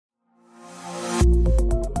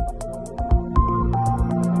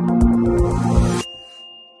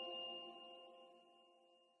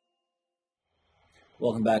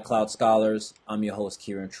Welcome back, Cloud Scholars. I'm your host,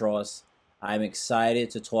 Kieran Tross. I'm excited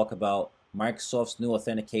to talk about Microsoft's new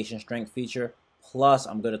Authentication Strength feature, plus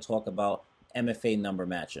I'm going to talk about MFA number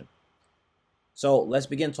matching. So let's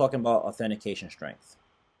begin talking about Authentication Strength.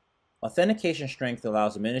 Authentication Strength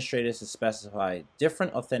allows administrators to specify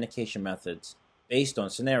different authentication methods based on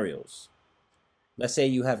scenarios. Let's say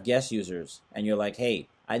you have guest users and you're like, hey,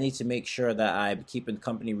 I need to make sure that I'm keeping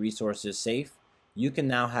company resources safe. You can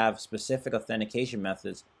now have specific authentication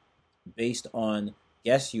methods based on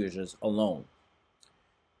guest users alone.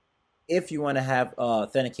 If you want to have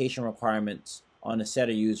authentication requirements on a set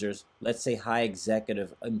of users, let's say high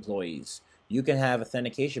executive employees, you can have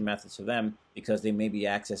authentication methods for them because they may be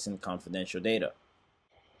accessing confidential data.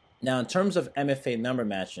 Now, in terms of MFA number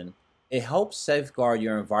matching, it helps safeguard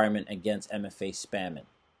your environment against MFA spamming.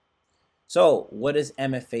 So, what is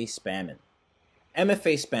MFA spamming?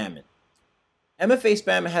 MFA spamming. MFA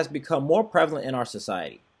spamming has become more prevalent in our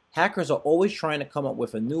society. Hackers are always trying to come up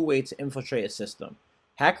with a new way to infiltrate a system.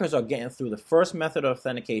 Hackers are getting through the first method of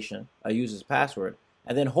authentication, a user's password,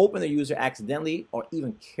 and then hoping the user accidentally or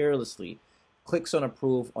even carelessly clicks on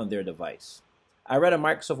approve on their device. I read a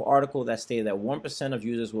Microsoft article that stated that 1% of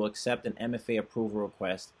users will accept an MFA approval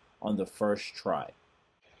request on the first try.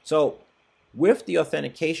 So, with the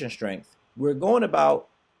authentication strength, we're going about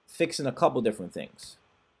fixing a couple different things.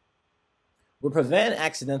 We're preventing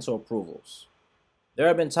accidental approvals. There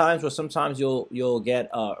have been times where sometimes you'll get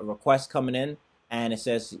a request coming in and it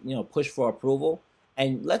says, push for approval.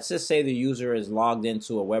 And let's just say the user is logged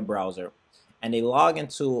into a web browser and they log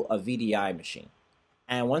into a VDI machine.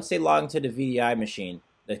 And once they log into the VDI machine,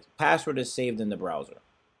 the password is saved in the browser.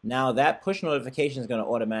 Now that push notification is going to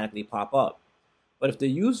automatically pop up. But if the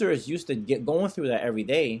user is used to going through that every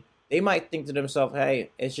day, they might think to themselves,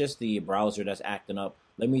 hey, it's just the browser that's acting up.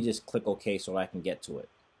 Let me just click OK so I can get to it.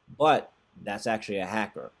 But that's actually a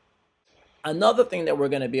hacker. Another thing that we're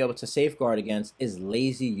going to be able to safeguard against is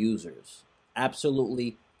lazy users.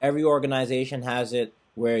 Absolutely every organization has it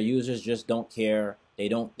where users just don't care. They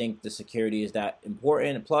don't think the security is that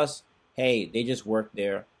important. Plus, hey, they just work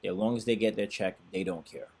there. As long as they get their check, they don't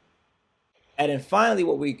care. And then finally,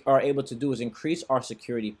 what we are able to do is increase our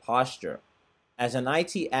security posture. As an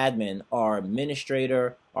IT admin or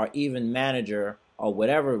administrator or even manager or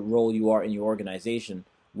whatever role you are in your organization,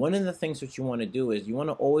 one of the things that you want to do is you want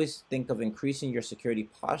to always think of increasing your security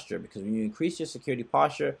posture, because when you increase your security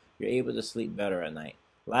posture, you're able to sleep better at night.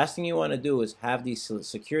 Last thing you want to do is have these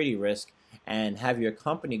security risks and have your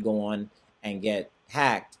company go on and get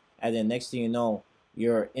hacked, and then next thing you know,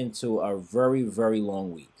 you're into a very, very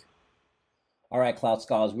long week. All right, Cloud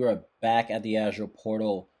Scholars, we are back at the Azure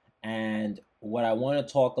portal, and what I want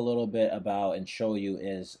to talk a little bit about and show you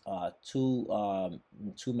is two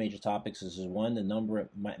major topics. This is one, the number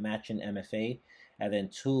matching MFA, and then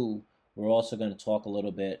two, we're also going to talk a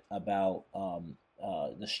little bit about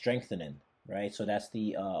the strengthening, right? So that's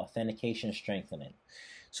the authentication strengthening.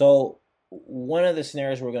 So one of the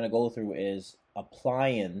scenarios we're going to go through is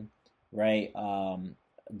applying, right,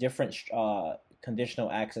 different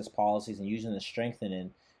conditional access policies and using the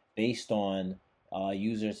strengthening based on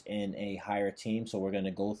users in a higher team. So we're going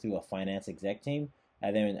to go through a finance exec team.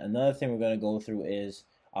 And then another thing we're going to go through is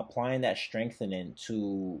applying that strengthening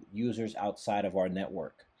to users outside of our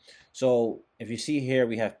network. So if you see here,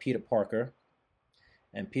 we have Peter Parker.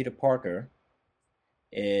 And Peter Parker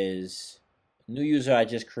is a new user I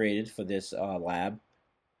just created for this lab.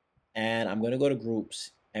 And I'm going to go to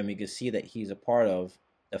groups, and we can see that he's a part of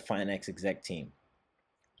the finance exec team.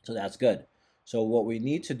 So that's good. So what we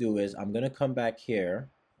need to do is I'm going to come back here,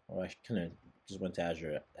 or I kind of just went to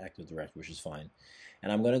Azure Active Directory, which is fine.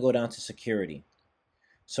 And I'm going to go down to security.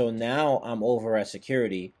 So now I'm over at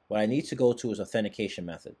security. What I need to go to is authentication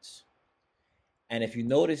methods. And if you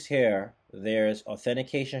notice here, there's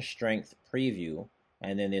authentication strength preview,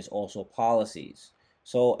 and then there's also policies.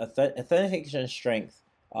 So authentication strength,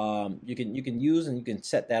 you can use and you can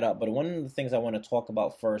set that up. But one of the things I want to talk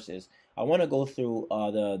about first is I want to go through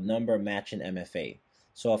the number matching MFA.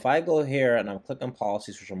 So if I go here and I'm clicking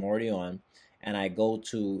policies, which I'm already on, and I go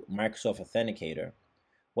to Microsoft Authenticator,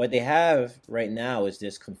 what they have right now is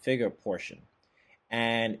this configure portion.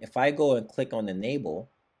 And if I go and click on enable,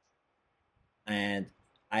 and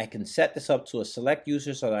I can set this up to a select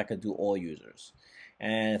user so that I can do all users.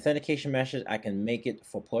 And authentication message, I can make it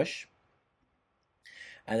for push.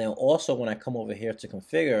 And then also when I come over here to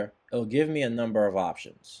configure, it'll give me a number of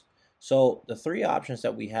options. So the three options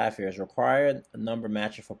that we have here is require a number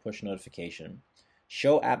matching for push notification,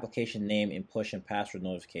 show application name in push and password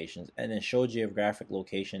notifications, and then show geographic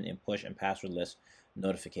location in push and password list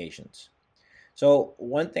notifications. So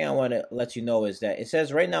one thing I want to let you know is that it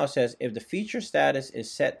says right now, it says if the feature status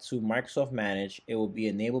is set to Microsoft Manage, it will be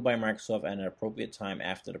enabled by Microsoft at an appropriate time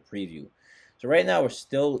after the preview. So right now we're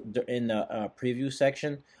still in the preview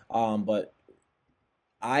section, but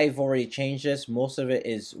I've already changed this. Most of it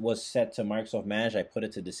was set to Microsoft Manage. I put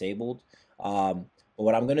it to disabled. But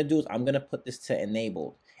what I'm gonna do is I'm gonna put this to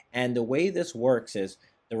enabled. And the way this works is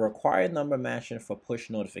the required number matching for push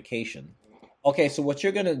notification. Okay, so what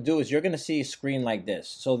you're gonna do is you're gonna see a screen like this.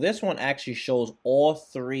 So this one actually shows all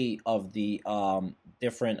three of the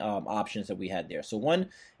different options that we had there. So one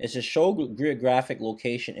is to show geographic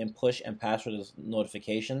location in push and password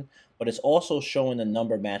notification, but it's also showing the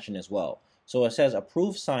number matching as well. So it says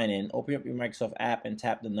approve sign in, open up your Microsoft app and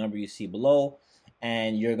tap the number you see below,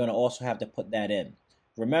 and you're gonna also have to put that in.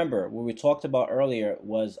 Remember, what we talked about earlier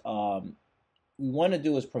was we want to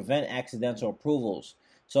do is prevent accidental approvals.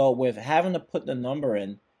 So with having to put the number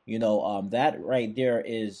in, that right there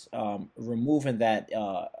is removing that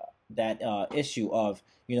issue of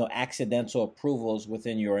accidental approvals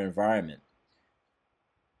within your environment.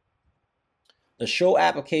 The show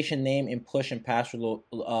application name in push and password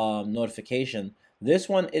notification. This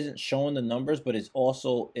one isn't showing the numbers, but it's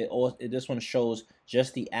also this one shows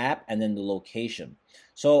just the app and then the location.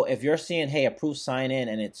 So if you're seeing, hey, approve sign in,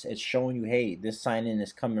 and it's showing you, hey, this sign in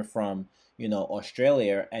is coming from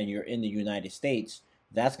Australia, and you're in the United States,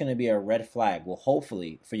 that's going to be a red flag. Well,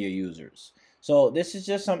 hopefully for your users. So this is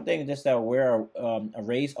just something just that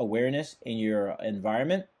raise awareness in your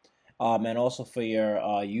environment, and also for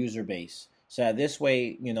your user base. So that this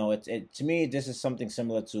way, to me, this is something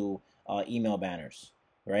similar to email banners,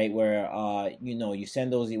 right? Where you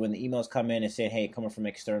send those when the emails come in and say, "Hey, coming from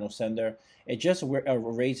external sender." It just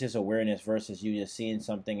raises awareness versus you just seeing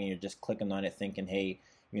something and you're just clicking on it, thinking, "Hey,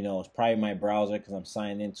 it's probably my browser because I'm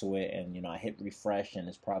signed into it, and I hit refresh and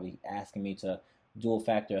it's probably asking me to dual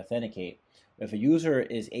factor authenticate." If a user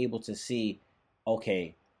is able to see,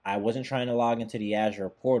 okay, I wasn't trying to log into the Azure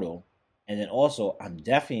portal, and then also I'm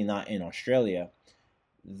definitely not in Australia,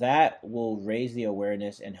 that will raise the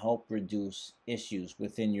awareness and help reduce issues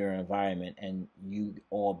within your environment and you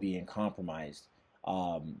all being compromised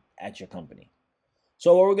at your company.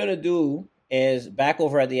 So what we're going to do is back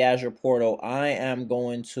over at the Azure portal, I am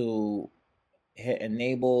going to hit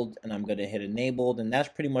enabled, and I'm going to hit enabled, and that's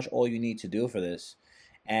pretty much all you need to do for this.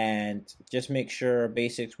 And just make sure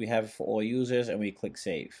basics we have for all users, and we click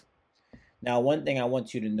save. Now, one thing I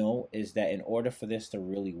want you to know is that in order for this to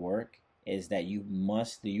really work, is that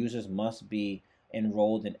the users must be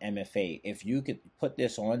enrolled in MFA. If you could put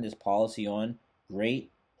this policy on,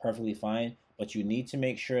 great, perfectly fine, but you need to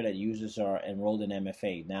make sure that users are enrolled in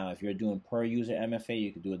MFA. Now, if you're doing per user MFA,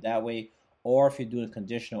 you could do it that way, or if you're doing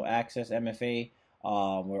conditional access MFA,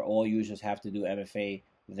 where all users have to do MFA,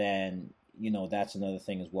 then that's another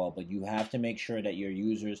thing as well. But you have to make sure that your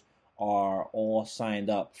users are all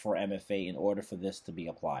signed up for MFA in order for this to be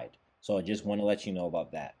applied. So I just want to let you know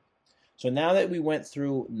about that. So now that we went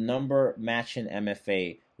through number matching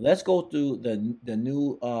MFA, let's go through the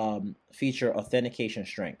new feature, Authentication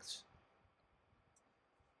Strengths.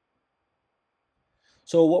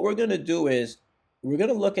 So what we're going to do is we're going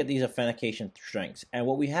to look at these authentication strengths. And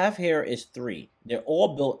what we have here is 3. They're all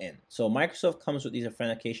built in. So Microsoft comes with these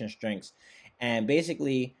authentication strengths. And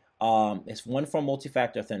basically, it's one for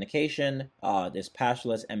multi-factor authentication, there's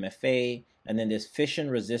passwordless MFA, and then there's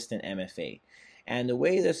phishing-resistant MFA. And the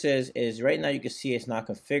way this is right now you can see it's not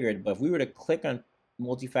configured, but if we were to click on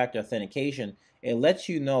multi-factor authentication, it lets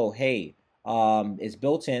you know, hey, it's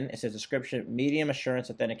built in. It says description, medium assurance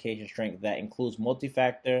authentication strength that includes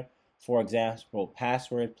multi-factor, for example,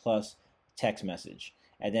 password plus text message.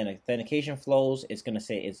 And then authentication flows, it's going to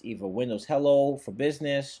say it's either Windows Hello for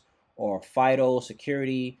business or FIDO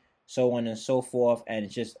security, so on and so forth. And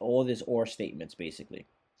it's just all this OR statements basically.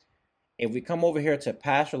 If we come over here to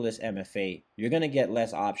passwordless MFA, you're going to get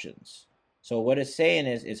less options. So what it's saying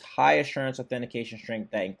is high assurance authentication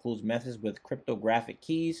strength that includes methods with cryptographic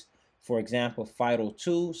keys, for example,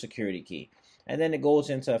 FIDO2 security key. And then it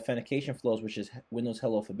goes into authentication flows, which is Windows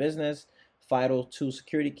Hello for Business, FIDO2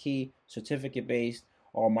 security key, certificate-based,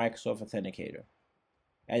 or Microsoft Authenticator.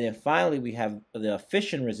 And then finally, we have the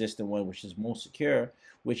phishing-resistant one, which is most secure,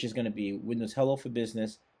 which is going to be Windows Hello for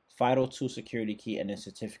Business, FIDO2 security key, and then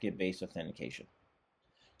certificate-based authentication.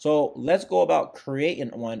 So let's go about creating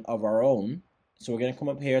one of our own. So we're going to come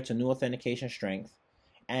up here to new authentication strength.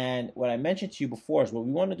 And what I mentioned to you before is what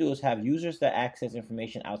we want to do is have users that access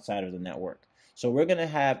information outside of the network. So we're going to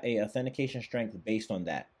have a authentication strength based on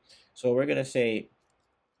that. So we're going to say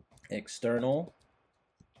external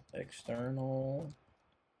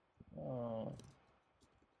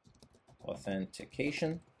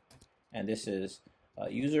authentication, and this is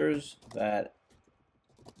users that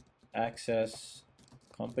access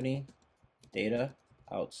company data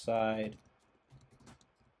outside,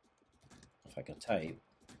 if I can type,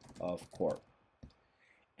 of corp.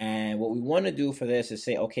 And what we want to do for this is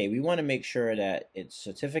say, okay, we want to make sure that it's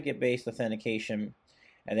certificate-based authentication,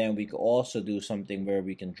 and then we could also do something where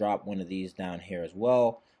we can drop one of these down here as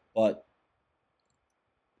well. But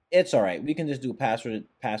it's all right. We can just do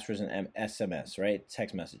passwords and SMS, right?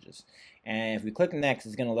 Text messages. And if we click next,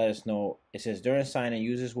 it's going to let us know. It says during sign-in,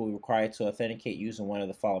 users will be required to authenticate using one of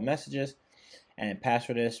the following messages, and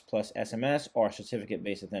password is plus SMS or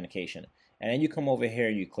certificate-based authentication. And then you come over here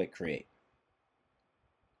and you click create.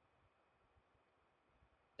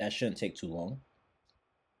 That shouldn't take too long.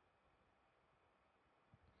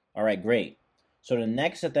 All right, great. So the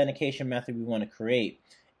next authentication method we want to create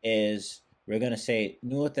is we're going to say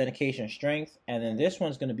new authentication strength, and then this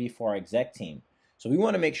one's going to be for our exec team. So we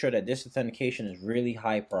want to make sure that this authentication is really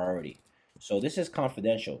high priority. So this is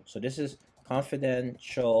confidential. So this is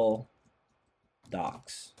confidential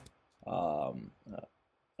docs.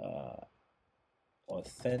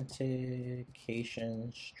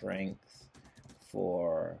 Authentication strength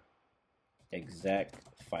for exec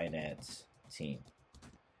finance team.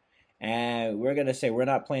 And we're going to say we're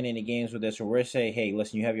not playing any games with this, or we're saying, hey,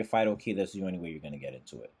 listen, you have your FIDO key. This is the only way you're going to get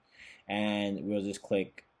into it. And we'll just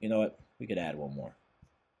click, you know what, we could add one more.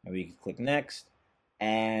 And we can click next,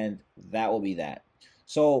 and that will be that.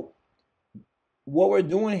 So what we're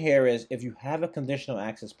doing here is if you have a conditional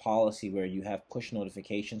access policy where you have push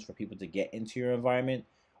notifications for people to get into your environment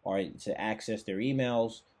or to access their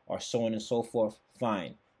emails or so on and so forth,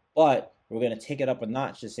 fine. But we're going to take it up a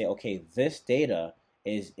notch to say, okay, this data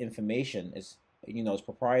is information, is it's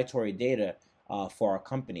proprietary data for our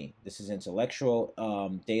company. This is intellectual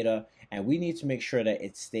data, and we need to make sure that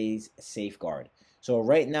it stays safeguarded. So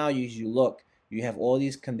right now, you look, you have all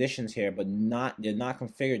these conditions here, but they're not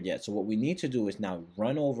configured yet. So what we need to do is now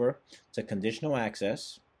run over to conditional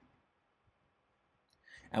access,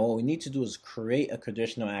 and what we need to do is create a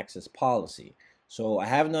conditional access policy. So I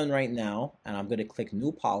have none right now, and I'm going to click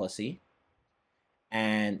new policy.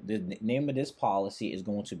 And the name of this policy is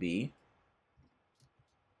going to be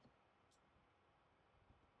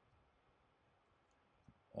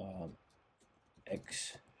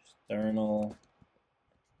external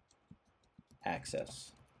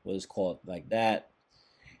access. We'll just call it like that.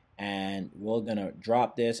 And we're going to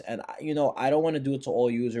drop this. And, I don't want to do it to all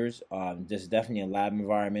users. This is definitely a lab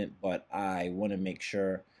environment, but I want to make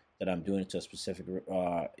sure that I'm doing it to a specific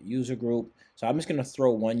user group. So I'm just going to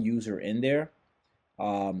throw one user in there.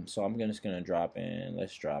 So I'm just going to drop in,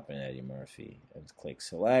 let's drop in Eddie Murphy and click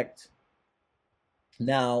select.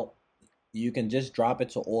 Now, you can just drop it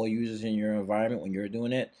to all users in your environment when you're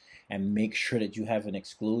doing it, and make sure that you have an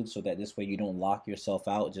exclude so that this way you don't lock yourself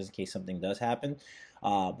out just in case something does happen.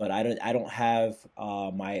 But I don't have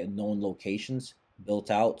my known locations built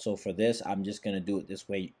out. So for this, I'm just going to do it this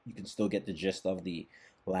way. You can still get the gist of the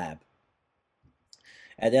lab.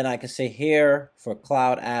 And then I can say here for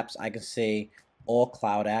cloud apps, I can say all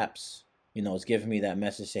cloud apps. It's giving me that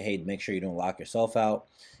message, say, hey, make sure you don't lock yourself out.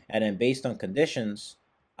 And then based on conditions,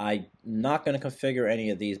 I'm not going to configure any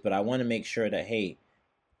of these, but I want to make sure that, hey,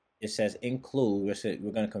 it says include.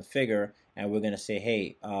 We're going to configure, and we're going to say,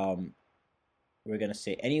 hey, we're going to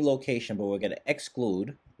say any location, but we're going to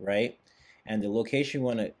exclude, right? And the location we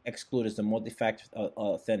want to exclude is the multi-factor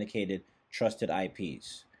authenticated trusted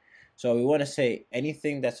IPs. So we want to say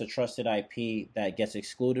anything that's a trusted IP that gets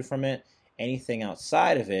excluded from it. Anything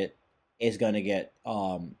outside of it is going to get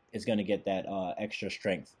that extra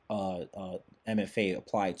strength MFA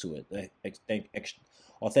applied to it.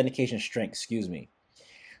 Authentication strength, excuse me.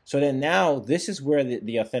 So then now this is where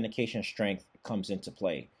the authentication strength comes into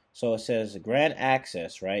play. So it says grant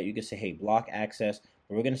access, right? You can say, hey, block access,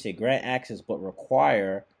 but we're going to say grant access, but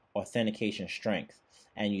require authentication strength.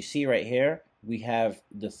 And you see right here, we have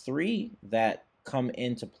the 3 that come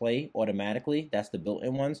into play automatically. That's the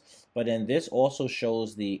built-in ones. But then this also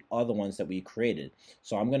shows the other ones that we created.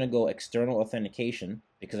 So I'm going to go external authentication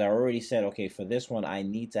because I already said, okay, for this one, I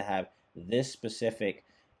need to have this specific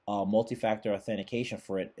multi-factor authentication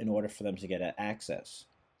for it in order for them to get access.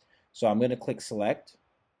 So I'm going to click select.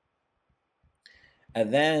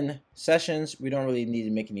 And then sessions, we don't really need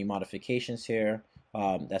to make any modifications here.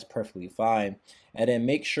 That's perfectly fine. And then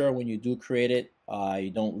make sure when you do create it,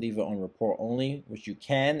 you don't leave it on report only, which you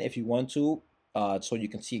can if you want to, so you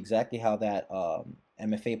can see exactly how that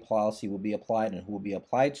MFA policy will be applied and who will be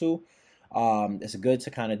applied to. It's good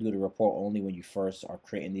to kind of do the report only when you first are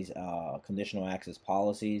creating these conditional access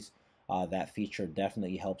policies. that feature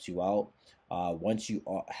definitely helps you out. Once you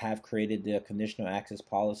have created the conditional access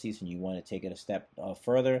policies and you want to take it a step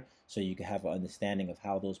further so you can have an understanding of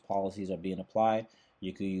how those policies are being applied,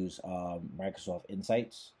 you could use Microsoft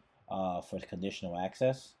Insights for conditional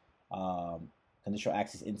access. Conditional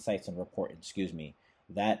access insights and reporting, excuse me.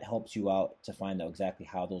 That helps you out to find out exactly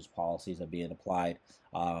how those policies are being applied.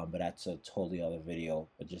 But that's a totally other video.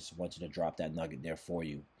 I just wanted to drop that nugget there for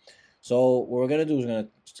you. So what we're going to do is we're going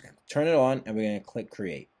to turn it on and we're going to click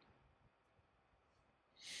create.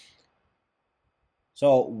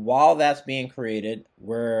 So while that's being created,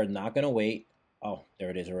 we're not going to wait. Oh, there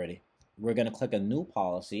it is already. We're going to click a new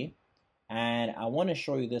policy. And I want to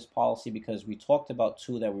show you this policy because we talked about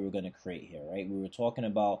two that we were going to create here, right? We were talking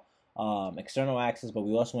about external access, but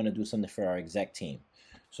we also want to do something for our exec team.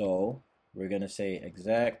 So we're going to say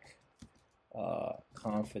exec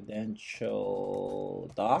confidential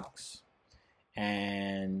docs.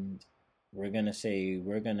 And we're going to say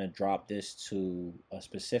we're going to drop this to a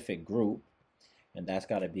specific group. And that's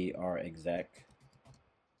got to be our exec,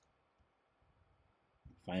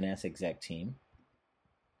 finance exec team.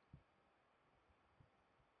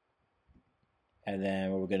 And then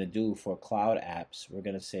what we're going to do for cloud apps, we're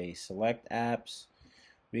going to say select apps.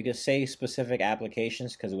 We could say specific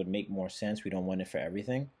applications because it would make more sense. We don't want it for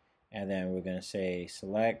everything. And then we're going to say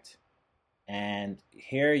select. And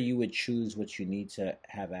here you would choose what you need to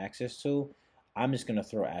have access to. I'm just going to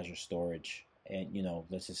throw Azure storage. And, you know,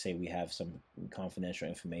 let's just say we have some confidential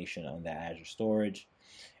information on that Azure storage.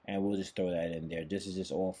 And we'll just throw that in there. This is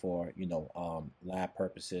just all for, you know, lab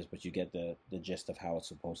purposes, but you get the gist of how it's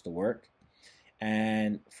supposed to work.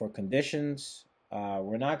 And for conditions,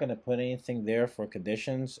 we're not going to put anything there for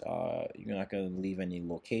conditions. You're not going to leave any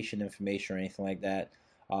location information or anything like that.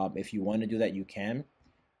 If you want to do that, you can.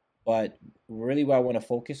 But really what I want to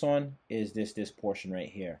focus on is this portion right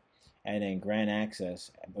here. And then grant access,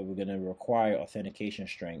 but we're going to require authentication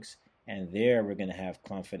strengths. And there we're going to have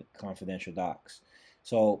confidential docs.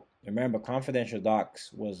 So remember, confidential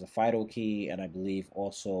docs was a FIDO key and I believe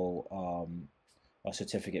also a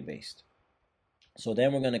certificate based. So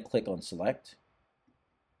then we're going to click on select.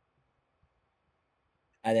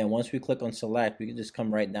 And then once we click on select, we can just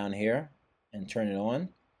come right down here and turn it on.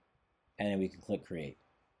 And then we can click create.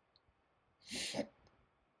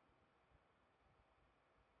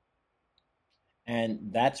 And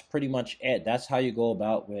that's pretty much it. That's how you go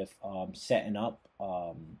about with setting up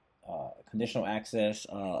conditional access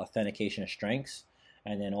authentication strengths.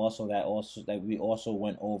 And then also that we also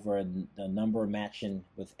went over the number matching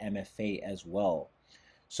with MFA as well.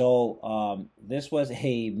 So this was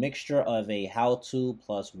a mixture of a how-to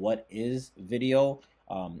plus what is video.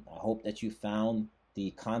 I hope that you found the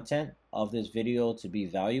content of this video to be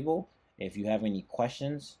valuable. If you have any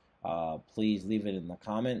questions, please leave it in the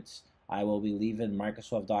comments. I will be leaving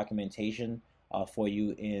Microsoft documentation for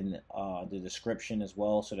you in the description as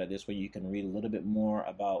well, so that this way you can read a little bit more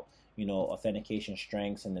about, you know, authentication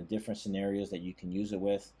strengths and the different scenarios that you can use it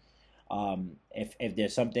with. If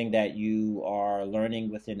there's something that you are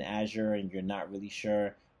learning within Azure and you're not really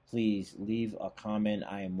sure, please leave a comment.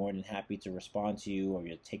 I am more than happy to respond to you. Or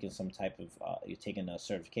you're taking some type of you're taking a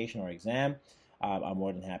certification or exam, I'm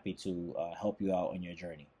more than happy to help you out on your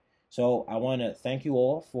journey. So I want to thank you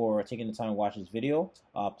all for taking the time to watch this video.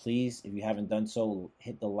 Please, if you haven't done so,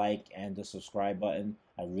 hit the like and the subscribe button.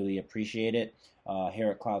 I really appreciate it. Here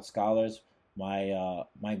at Cloud Scholars, my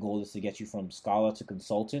goal is to get you from scholar to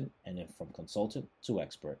consultant, and then from consultant to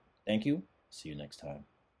expert. Thank you. See you next time.